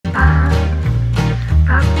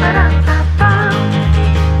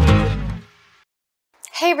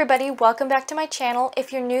Hey everybody, welcome back to my channel.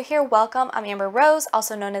 If you're new here, welcome. I'm Amber Rose,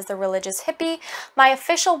 also known as the Religious Hippie. My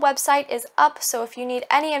official website is up, so if you need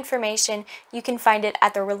any information, you can find it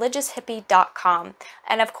at thereligioushippie.com.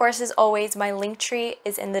 And of course, as always, my link tree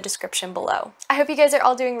is in the description below. I hope you guys are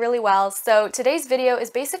all doing really well. So today's video is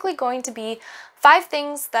basically going to be 5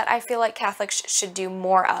 things that I feel like Catholics should do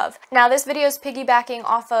more of. Now, this video is piggybacking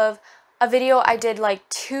off of a video I did like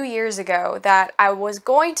 2 years ago that I was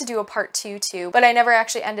going to do a part 2 to, but I never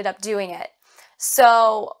actually ended up doing it.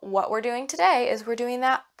 So what we're doing today is we're doing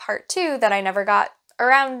that part 2 that I never got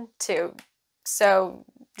around to. So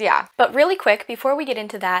yeah. But really quick, before we get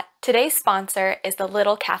into that, today's sponsor is the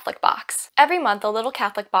Little Catholic Box. Every month, the Little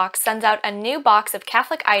Catholic Box sends out a new box of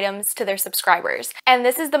Catholic items to their subscribers. And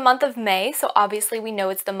this is the month of May, so obviously we know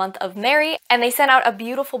it's the month of Mary, and they sent out a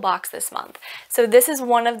beautiful box this month. So this is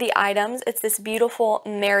one of the items. It's this beautiful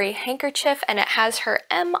Mary handkerchief, and it has her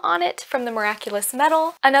M on it from the Miraculous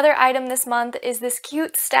Medal. Another item this month is this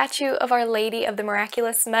cute statue of Our Lady of the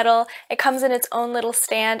Miraculous Medal. It comes in its own little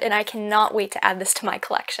stand, and I cannot wait to add this to my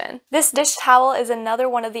collection. This dish towel is another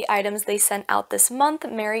one of the items they sent out this month,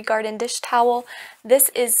 Mary Garden dish towel. This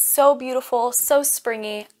is so beautiful, so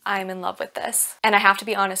springy. I'm in love with this. And I have to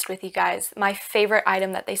be honest with you guys, my favorite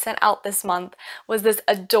item that they sent out this month was this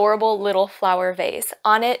adorable little flower vase.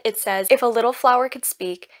 On it, it says, "If a little flower could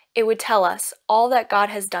speak, it would tell us all that God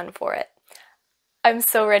has done for it." I'm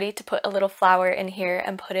so ready to put a little flower in here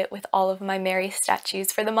and put it with all of my Mary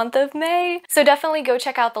statues for the month of May. So definitely go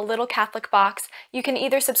check out the Little Catholic Box. You can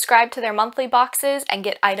either subscribe to their monthly boxes and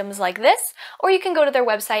get items like this, or you can go to their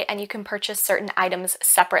website and you can purchase certain items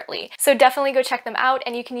separately. So definitely go check them out,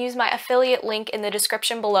 and you can use my affiliate link in the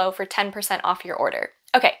description below for 10% off your order.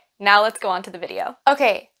 Okay, now let's go on to the video.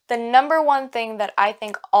 Okay. The number one thing that I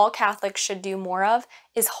think all Catholics should do more of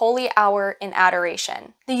is Holy Hour in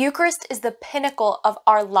adoration. The Eucharist is the pinnacle of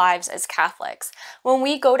our lives as Catholics. When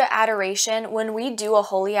we go to adoration, when we do a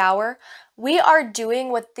Holy Hour, we are doing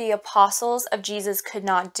what the apostles of Jesus could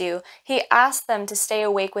not do. He asked them to stay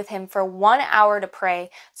awake with him for 1 hour to pray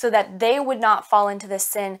so that they would not fall into the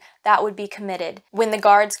sin that would be committed when the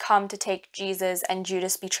guards come to take Jesus and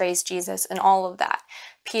Judas betrays Jesus and all of that.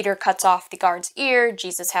 Peter cuts off the guard's ear,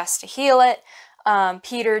 Jesus has to heal it.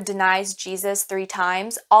 Peter denies Jesus 3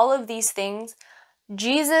 times. All of these things,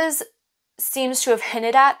 Jesus seems to have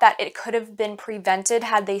hinted at that it could have been prevented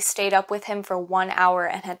had they stayed up with him for 1 hour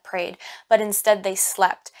and had prayed, but instead they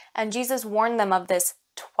slept. And Jesus warned them of this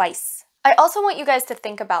twice. I also want you guys to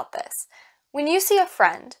think about this. When you see a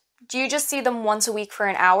friend, do you just see them once a week for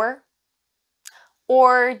an hour?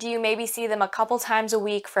 Or do you maybe see them a couple times a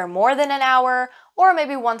week for more than an hour, or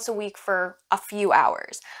maybe once a week for a few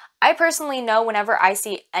hours? I personally know whenever I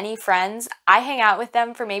see any friends, I hang out with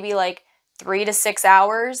them for maybe like 3 to 6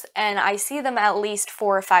 hours, and I see them at least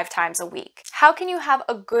 4 or 5 times a week. How can you have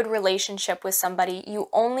a good relationship with somebody you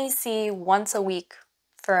only see once a week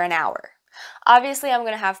for an hour? Obviously, I'm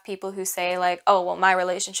going to have people who say like, oh, well, my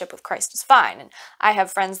relationship with Christ is fine, and I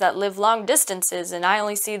have friends that live long distances, and I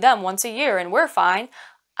only see them once a year, and we're fine.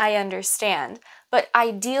 I understand. But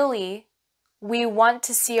ideally, we want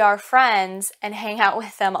to see our friends and hang out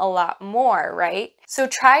with them a lot more, right? So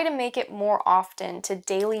try to make it more often to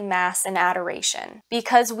daily Mass and adoration,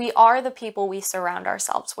 because we are the people we surround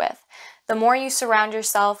ourselves with. The more you surround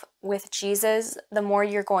yourself with Jesus, the more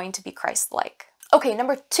you're going to be Christ-like. Okay,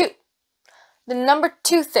 number 2. The number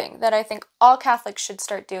 2 thing that I think all Catholics should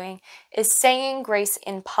start doing is saying grace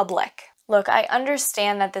in public. Look, I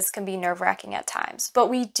understand that this can be nerve-wracking at times, but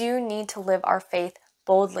we do need to live our faith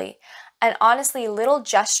boldly. And honestly, little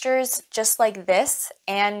gestures just like this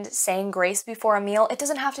and saying grace before a meal, it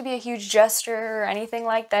doesn't have to be a huge gesture or anything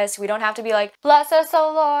like this. We don't have to be like, "Bless us,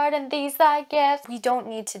 O Lord, and these thy gifts." We don't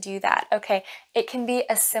need to do that, okay? It can be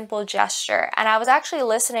a simple gesture. And I was actually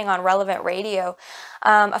listening on Relevant Radio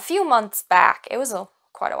a few months back. It was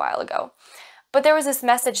quite a while ago. But there was this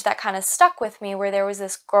message that kind of stuck with me where there was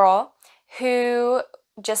this girl who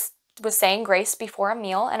just was saying grace before a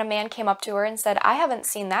meal, and a man came up to her and said, "I haven't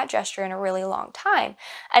seen that gesture in a really long time."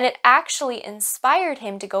 And it actually inspired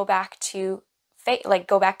him to go back to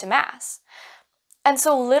Mass. And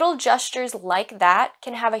so little gestures like that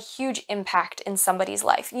can have a huge impact in somebody's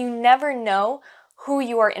life. You never know who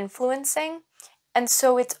you are influencing, and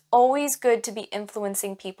so it's always good to be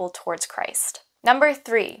influencing people towards Christ. Number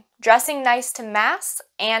 3, dressing nice to Mass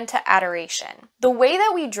and to adoration. The way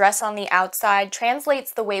that we dress on the outside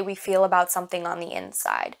translates the way we feel about something on the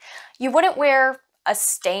inside. You wouldn't wear a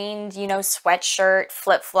stained, sweatshirt,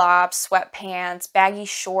 flip-flops, sweatpants, baggy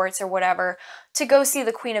shorts, or whatever to go see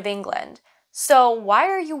the Queen of England. So why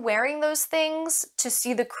are you wearing those things? To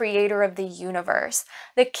see the creator of the universe,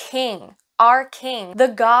 the king, our king, the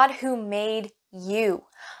God who made you.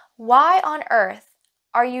 Why on earth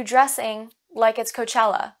are you dressing like it's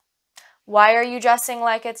Coachella? Why are you dressing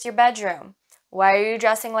like it's your bedroom? Why are you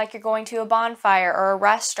dressing like you're going to a bonfire or a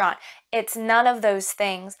restaurant? It's none of those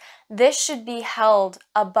things. This should be held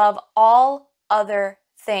above all other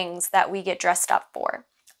things that we get dressed up for.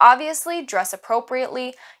 Obviously, dress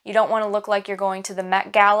appropriately. You don't want to look like you're going to the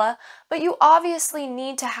Met Gala, but you obviously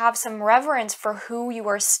need to have some reverence for who you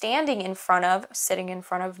are standing in front of, sitting in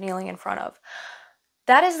front of, kneeling in front of.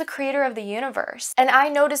 That is the creator of the universe. And I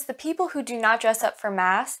notice the people who do not dress up for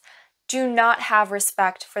Mass do not have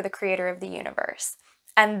respect for the creator of the universe.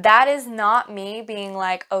 And that is not me being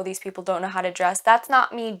like, oh, these people don't know how to dress. That's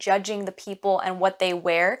not me judging the people and what they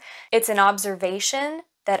wear. It's an observation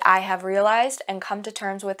that I have realized and come to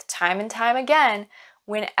terms with time and time again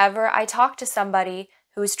whenever I talk to somebody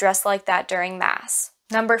who's dressed like that during Mass.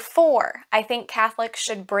 Number 4, I think Catholics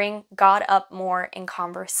should bring God up more in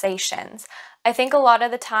conversations. I think a lot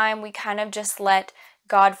of the time we kind of just let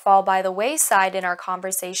God fall by the wayside in our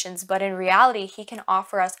conversations, but in reality, he can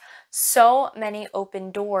offer us so many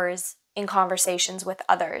open doors in conversations with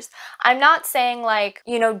others. I'm not saying like,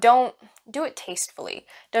 don't do it tastefully.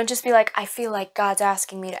 Don't just be like, I feel like God's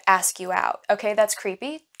asking me to ask you out. Okay, that's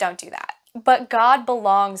creepy. Don't do that. But God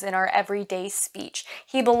belongs in our everyday speech.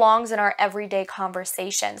 He belongs in our everyday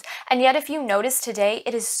conversations. And yet, if you notice today,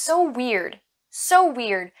 it is so weird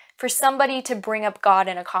for somebody to bring up God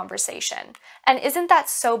in a conversation. And isn't that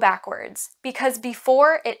so backwards? Because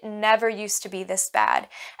before, it never used to be this bad.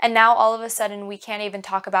 And now all of a sudden, we can't even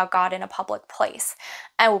talk about God in a public place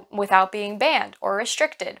and without being banned or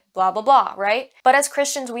restricted, blah, blah, blah, right? But as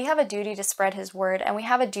Christians, we have a duty to spread his word, and we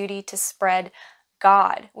have a duty to spread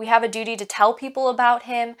God. We have a duty to tell people about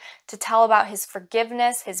him, to tell about his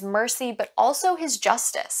forgiveness, his mercy, but also his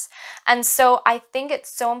justice. And so I think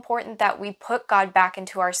it's so important that we put God back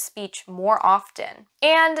into our speech more often.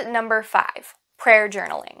 And number 5, prayer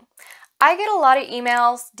journaling. I get a lot of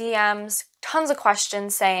emails, DMs, tons of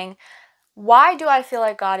questions saying, why do I feel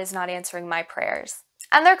like God is not answering my prayers?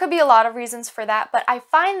 And there could be a lot of reasons for that, but I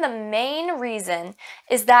find the main reason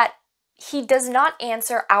is that he does not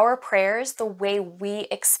answer our prayers the way we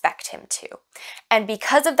expect him to. And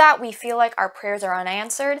because of that, we feel like our prayers are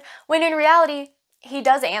unanswered, when in reality, he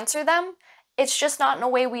does answer them. It's just not in a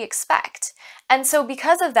way we expect. And so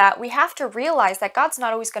because of that, we have to realize that God's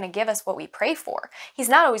not always going to give us what we pray for. He's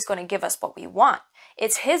not always going to give us what we want.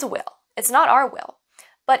 It's his will. It's not our will.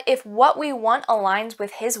 But if what we want aligns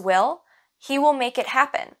with his will, he will make it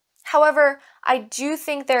happen. However, I do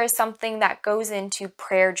think there is something that goes into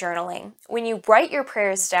prayer journaling. When you write your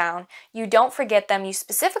prayers down, you don't forget them, you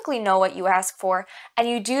specifically know what you ask for, and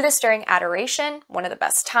you do this during adoration, one of the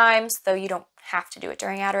best times, though you don't have to do it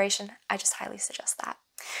during adoration. I just highly suggest that.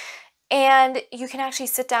 And you can actually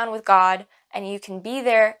sit down with God, and you can be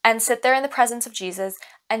there and sit there in the presence of Jesus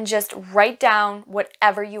and just write down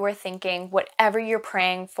whatever you are thinking, whatever you're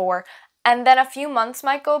praying for. And then a few months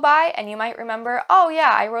might go by and you might remember, oh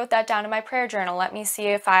yeah, I wrote that down in my prayer journal. Let me see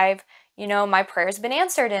if my prayer's been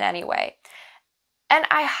answered in any way. And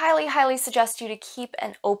I highly, highly suggest you to keep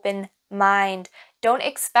an open mind. Don't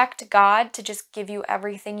expect God to just give you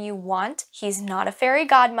everything you want. He's not a fairy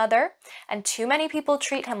godmother, and too many people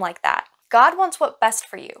treat him like that. God wants what's best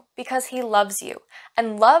for you because he loves you.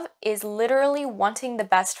 And love is literally wanting the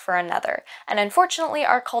best for another. And unfortunately,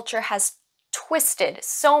 our culture has twisted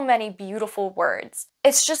so many beautiful words.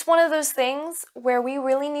 It's just one of those things where we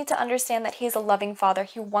really need to understand that he's a loving father.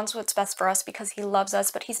 He wants what's best for us because he loves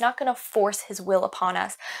us, but he's not going to force his will upon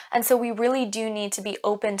us. And so we really do need to be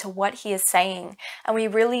open to what he is saying, and we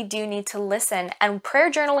really do need to listen. And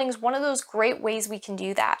prayer journaling is one of those great ways we can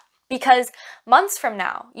do that. Because months from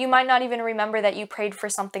now, you might not even remember that you prayed for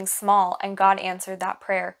something small and God answered that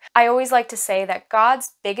prayer. I always like to say that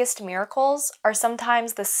God's biggest miracles are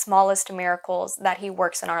sometimes the smallest miracles that he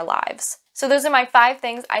works in our lives. So those are my 5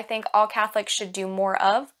 things I think all Catholics should do more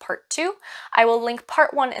of, part 2. I will link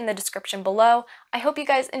part 1 in the description below. I hope you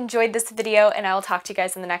guys enjoyed this video, and I will talk to you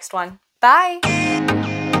guys in the next one. Bye!